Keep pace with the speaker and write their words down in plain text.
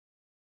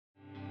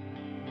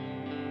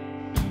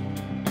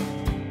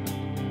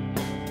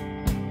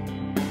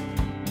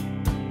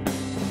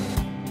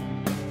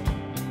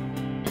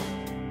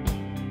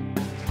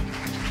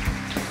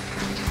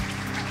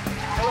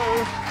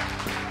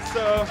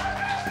So,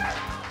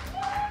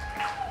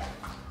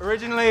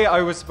 originally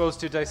I was supposed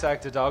to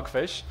dissect a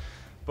dogfish,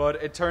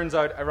 but it turns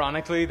out,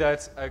 ironically,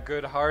 that a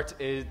good heart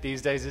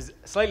these days is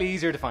slightly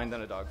easier to find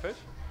than a dogfish.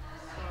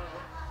 So,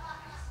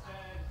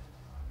 instead,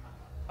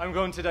 I'm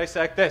going to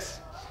dissect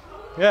this.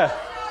 Yeah.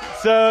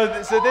 So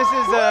this is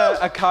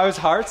a cow's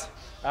heart.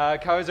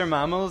 Cows are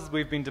mammals.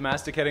 We've been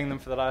domesticating them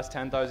for the last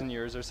 10,000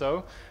 years or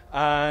so.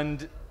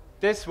 And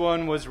this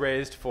one was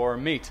raised for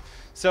meat.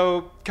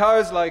 So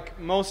cows, like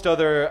most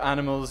other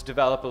animals,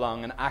 develop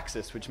along an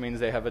axis, which means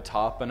they have a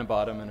top and a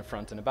bottom and a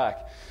front and a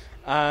back.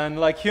 And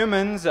like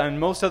humans and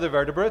most other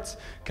vertebrates,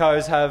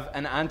 cows have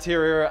an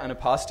anterior and a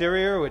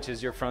posterior, which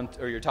is your front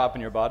or your top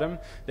and your bottom.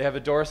 They have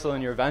a dorsal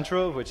and your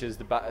ventral, which is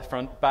the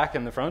back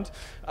and the front.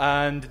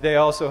 And they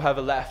also have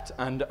a left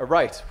and a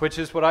right, which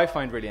is what I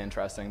find really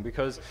interesting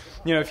because,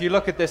 you know, if you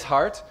look at this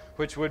heart,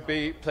 which would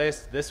be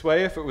placed this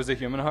way if it was a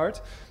human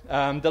heart,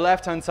 the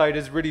left-hand side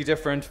is really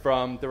different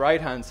from the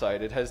right-hand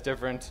side. It has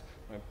different...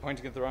 Am I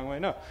pointing it the wrong way?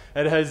 No.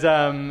 It has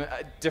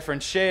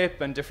different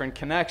shape and different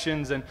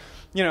connections. And,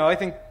 you know, I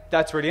think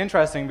that's really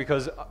interesting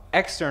because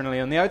externally,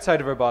 on the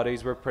outside of our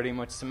bodies, we're pretty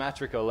much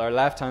symmetrical. Our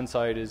left-hand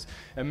side is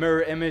a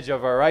mirror image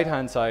of our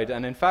right-hand side.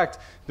 And in fact,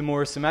 the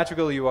more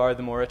symmetrical you are,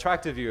 the more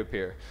attractive you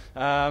appear.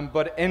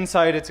 But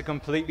inside, it's a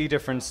completely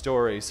different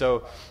story.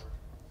 So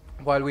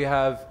while we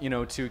have, you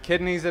know, two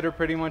kidneys that are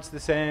pretty much the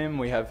same,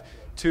 we have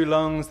two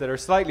lungs that are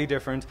slightly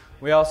different,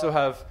 we also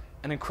have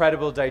an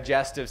incredible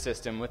digestive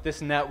system with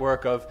this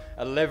network of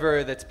a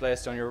liver that's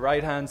placed on your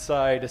right-hand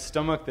side, a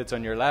stomach that's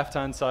on your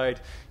left-hand side,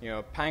 you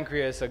know,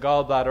 pancreas, a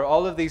gallbladder,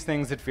 all of these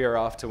things that veer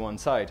off to one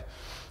side.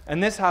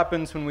 And this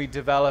happens when we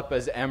develop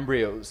as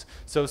embryos.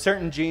 So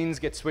certain genes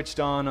get switched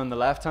on the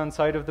left-hand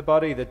side of the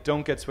body that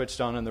don't get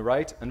switched on the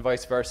right, and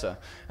vice versa.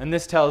 And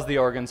this tells the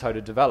organs how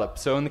to develop.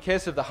 So in the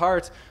case of the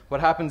heart, what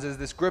happens is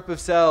this group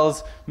of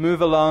cells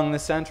move along the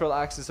central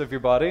axis of your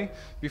body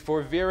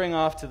before veering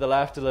off to the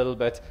left a little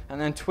bit and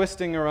then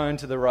twisting around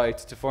to the right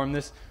to form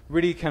this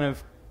really kind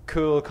of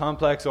cool,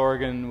 complex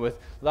organ with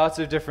lots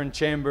of different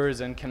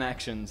chambers and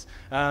connections.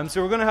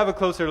 So we're going to have a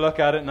closer look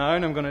at it now,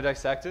 and I'm going to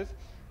dissect it.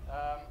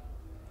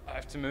 I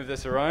have to move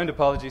this around.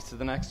 Apologies to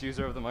the next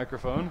user of the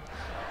microphone.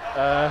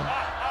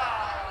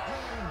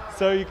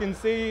 So you can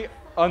see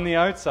on the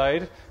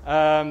outside,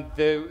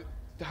 the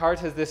heart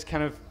has this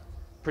kind of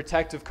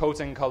protective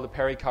coating called the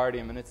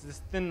pericardium, and it's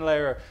this thin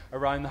layer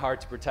around the heart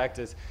to protect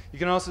it. You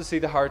can also see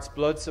the heart's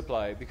blood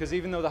supply, because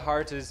even though the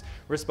heart is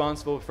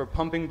responsible for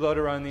pumping blood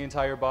around the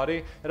entire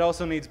body, it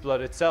also needs blood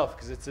itself,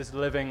 because it's this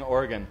living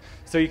organ.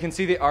 So you can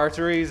see the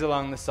arteries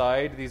along the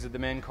side. These are the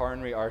main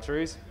coronary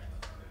arteries.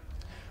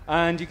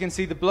 And you can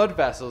see the blood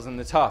vessels in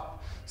the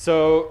top.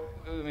 So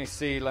let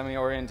me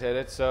orientate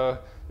it. So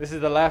this is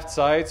the left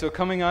side. So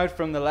coming out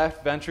from the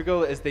left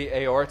ventricle is the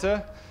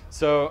aorta.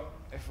 So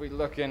if we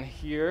look in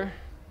here,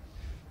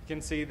 you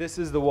can see this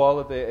is the wall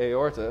of the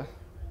aorta.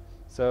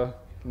 So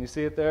can you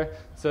see it there?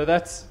 So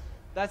that's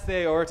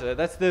the aorta.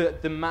 That's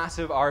the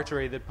massive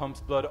artery that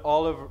pumps blood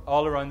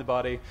all around the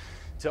body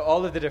to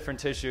all of the different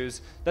tissues.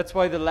 That's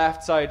why the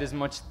left side is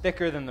much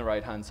thicker than the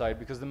right-hand side,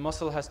 because the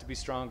muscle has to be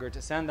stronger to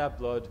send that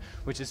blood,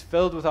 which is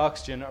filled with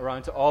oxygen,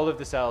 around to all of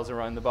the cells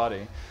around the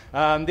body.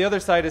 The other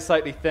side is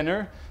slightly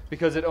thinner,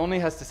 because it only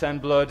has to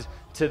send blood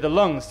to the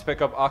lungs to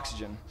pick up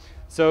oxygen.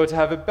 So to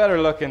have a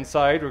better look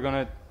inside, we're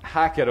going to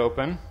hack it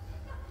open.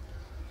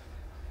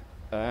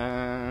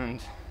 And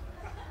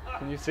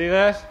can you see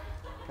that?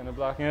 Kind of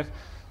blocking it.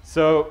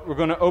 So we're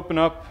going to open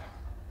up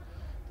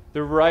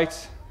the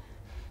right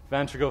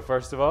ventricle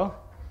first of all,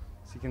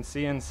 so you can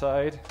see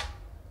inside.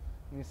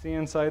 Can you see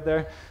inside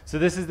there? So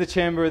this is the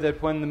chamber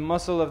that when the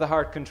muscle of the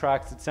heart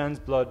contracts, it sends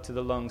blood to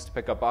the lungs to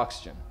pick up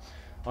oxygen.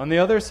 On the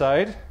other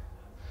side,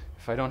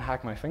 if I don't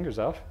hack my fingers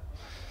off,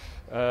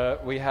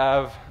 we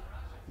have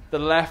the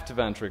left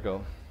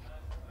ventricle.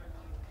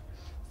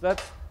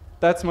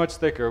 That's much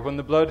thicker. When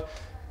the blood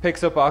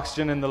picks up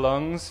oxygen in the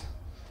lungs,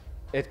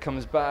 it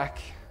comes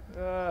back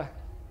to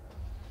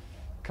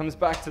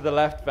the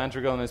left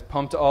ventricle and is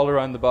pumped all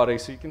around the body.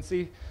 So you can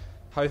see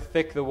how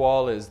thick the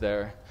wall is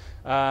there.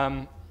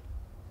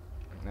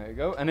 There you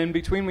go. And in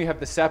between we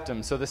have the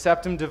septum. So the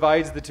septum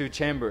divides the two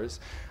chambers.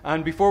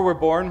 And before we're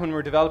born, when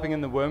we're developing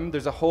in the womb,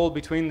 there's a hole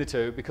between the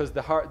two because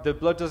the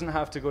blood doesn't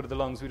have to go to the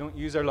lungs. We don't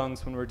use our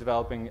lungs when we're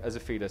developing as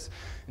a fetus.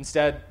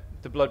 Instead,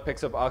 the blood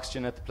picks up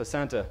oxygen at the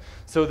placenta.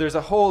 So there's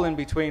a hole in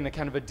between, a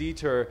kind of a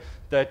detour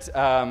that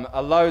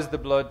allows the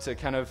blood to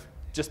kind of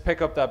just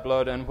pick up that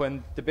blood, and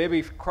when the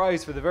baby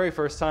cries for the very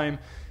first time,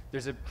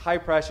 there's a high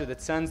pressure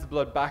that sends the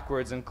blood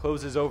backwards and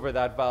closes over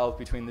that valve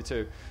between the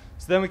two.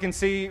 So then we can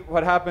see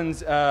what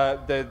happens.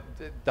 The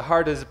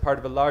heart is a part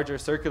of a larger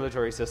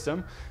circulatory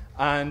system,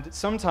 and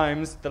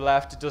sometimes the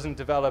left doesn't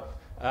develop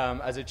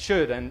as it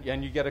should,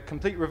 and you get a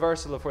complete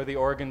reversal of where the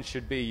organs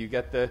should be. You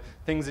get the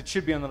things that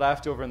should be on the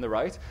left over on the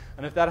right,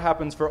 and if that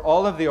happens for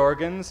all of the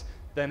organs,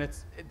 then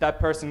that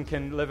person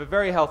can live a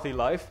very healthy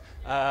life.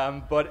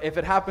 But if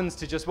it happens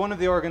to just one of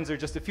the organs or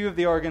just a few of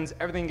the organs,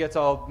 everything gets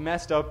all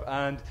messed up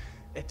and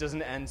it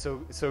doesn't end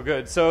so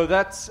good. So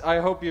I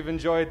hope you've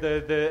enjoyed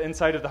the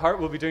inside of the heart.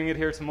 We'll be doing it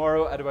here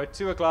tomorrow at about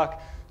 2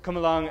 o'clock. Come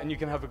along and you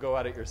can have a go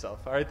at it yourself.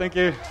 All right, thank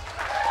you.